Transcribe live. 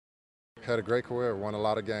Had a great career, won a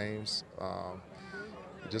lot of games.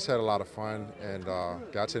 Just had a lot of fun and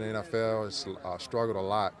got to the NFL. Struggled a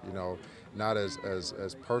lot, not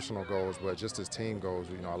as personal goals, but just as team goals.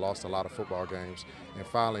 I lost a lot of football games, and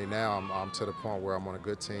finally now I'm to the point where I'm on a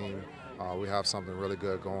good team. We have something really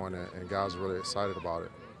good going, and guys are really excited about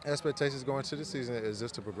it. Expectations going into this season is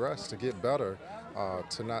just to progress, to get better,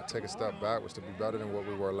 to not take a step backwards, to be better than what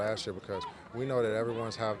we were last year, because we know that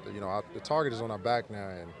everyone's the target is on our back now,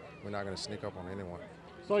 and we're not going to sneak up on anyone.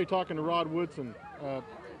 Saw you talking to Rod Woodson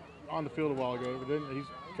on the field a while ago. He's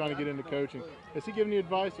trying to get into coaching. Is he giving you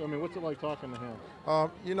advice? I mean, what's it like talking to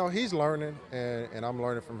him? He's learning, and I'm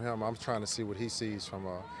learning from him. I'm trying to see what he sees from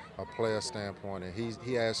a player standpoint, and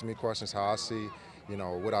he asks me questions how I see,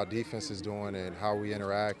 what our defense is doing and how we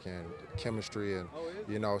interact and chemistry, and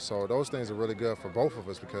so those things are really good for both of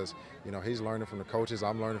us because he's learning from the coaches,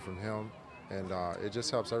 I'm learning from him, and it just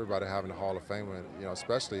helps everybody having a Hall of Famer,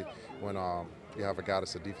 especially when you have a guy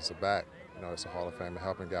that's a defensive back, that's a Hall of Famer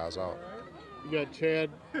helping guys out. You got Chad,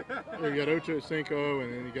 or you got Ocho Cinco,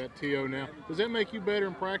 and then you got T.O. now. Does that make you better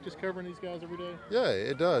in practice covering these guys every day? Yeah,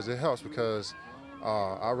 it does. It helps because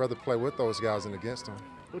I'd rather play with those guys than against them.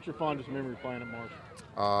 What's your fondest memory playing at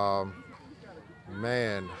Marshall?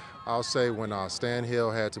 Man, I'll say when Stan Hill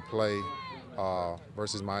had to play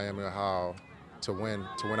versus Miami, Ohio, to win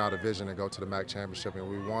our division and go to the MAC championship, and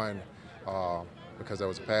we won because there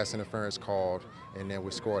was a pass interference called, and then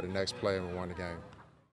we scored the next play and we won the game.